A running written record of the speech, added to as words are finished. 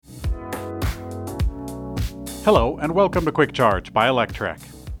Hello, and welcome to Quick Charge by Electrek.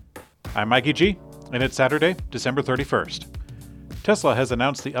 I'm Mikey G, and it's Saturday, December 31st. Tesla has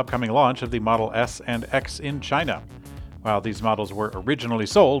announced the upcoming launch of the Model S and X in China. While these models were originally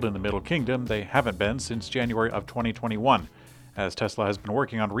sold in the Middle Kingdom, they haven't been since January of 2021, as Tesla has been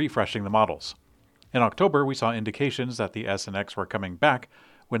working on refreshing the models. In October, we saw indications that the S and X were coming back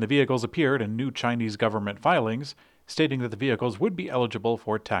when the vehicles appeared in new Chinese government filings, stating that the vehicles would be eligible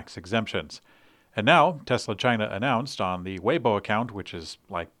for tax exemptions. And now, Tesla China announced on the Weibo account, which is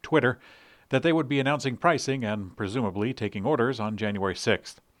like Twitter, that they would be announcing pricing and presumably taking orders on January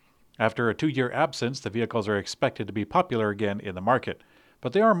 6th. After a 2-year absence, the vehicles are expected to be popular again in the market,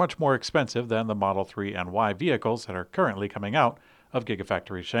 but they are much more expensive than the Model 3 and Y vehicles that are currently coming out of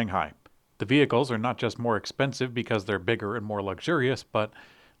Gigafactory Shanghai. The vehicles are not just more expensive because they're bigger and more luxurious, but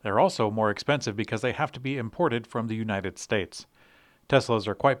they're also more expensive because they have to be imported from the United States. Teslas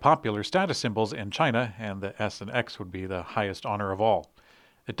are quite popular status symbols in China, and the S and X would be the highest honor of all.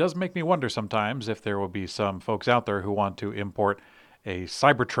 It does make me wonder sometimes if there will be some folks out there who want to import a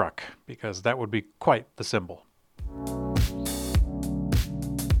Cybertruck, because that would be quite the symbol.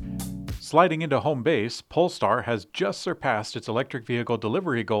 Sliding into home base, Polestar has just surpassed its electric vehicle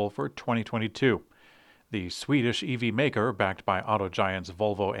delivery goal for 2022. The Swedish EV maker, backed by auto giants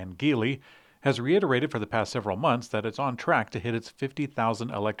Volvo and Geely, has reiterated for the past several months that it's on track to hit its 50,000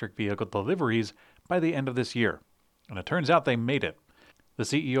 electric vehicle deliveries by the end of this year. And it turns out they made it. The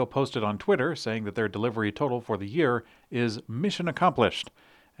CEO posted on Twitter saying that their delivery total for the year is mission accomplished,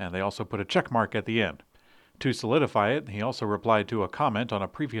 and they also put a check mark at the end. To solidify it, he also replied to a comment on a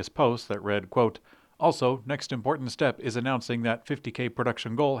previous post that read, quote, "Also, next important step is announcing that 50K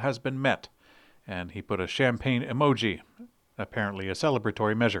production goal has been met." And he put a champagne emoji, apparently a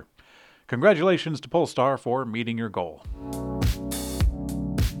celebratory measure. Congratulations to Polestar for meeting your goal.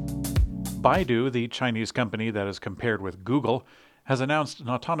 Baidu, the Chinese company that is compared with Google, has announced an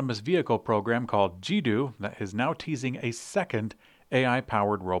autonomous vehicle program called Jidu that is now teasing a second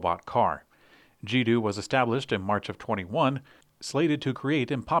AI-powered robot car. Jidu was established in March of 21, slated to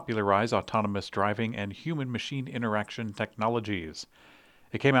create and popularize autonomous driving and human-machine interaction technologies.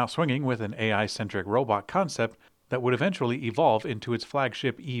 It came out swinging with an AI-centric robot concept that would eventually evolve into its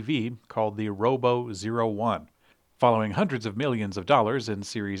flagship EV called the Robo01. Following hundreds of millions of dollars in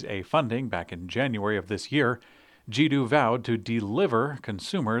Series A funding back in January of this year, Jidu vowed to deliver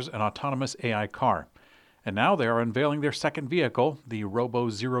consumers an autonomous AI car. And now they are unveiling their second vehicle, the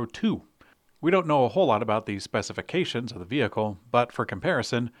Robo02. We don't know a whole lot about the specifications of the vehicle, but for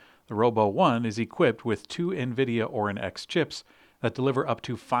comparison, the Robo1 is equipped with 2 NVIDIA Orin X chips that deliver up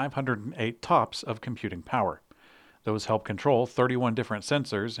to 508 TOPS of computing power. Those help control 31 different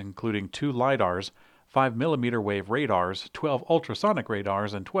sensors, including 2 LiDARs, 5 millimeter wave radars, 12 ultrasonic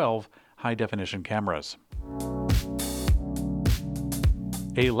radars, and 12 high-definition cameras.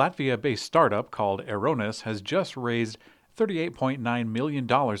 A Latvia-based startup called Aeronis has just raised $38.9 million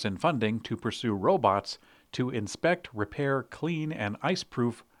in funding to pursue robots to inspect, repair, clean, and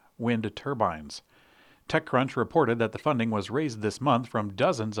ice-proof wind turbines. TechCrunch reported that the funding was raised this month from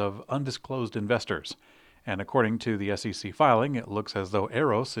dozens of undisclosed investors. And according to the SEC filing, it looks as though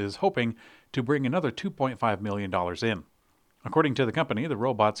Aeros is hoping to bring another $2.5 million in. According to the company, the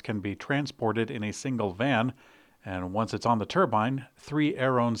robots can be transported in a single van, and once it's on the turbine, 3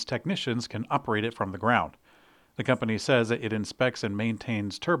 Aeronis technicians can operate it from the ground. The company says that it inspects and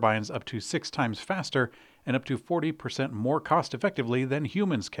maintains turbines up to 6 times faster and up to 40% more cost-effectively than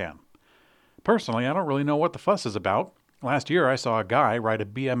humans can. Personally, I don't really know what the fuss is about. Last year, I saw a guy ride a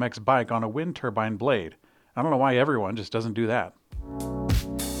BMX bike on a wind turbine blade. I don't know why everyone just doesn't do that.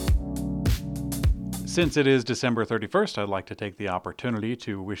 Since it is December 31st, I'd like to take the opportunity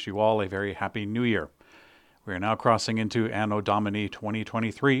to wish you all a very happy New Year. We are now crossing into Anno Domini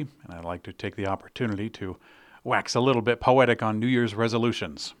 2023, and I'd like to take the opportunity to wax a little bit poetic on New Year's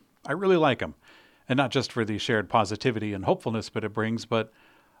resolutions. I really like them, and not just for the shared positivity and hopefulness that it brings, but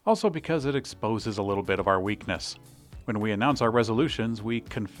also because it exposes a little bit of our weakness. When we announce our resolutions, we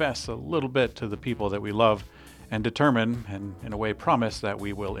confess a little bit to the people that we love and determine, and in a way promise, that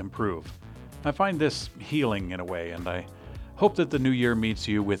we will improve. I find this healing in a way, and I hope that the new year meets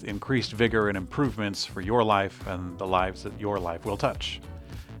you with increased vigor and improvements for your life and the lives that your life will touch.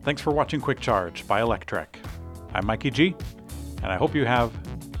 Thanks for watching Quick Charge by Electrek. I'm Mikey G, and I hope you have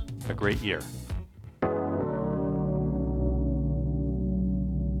a great year.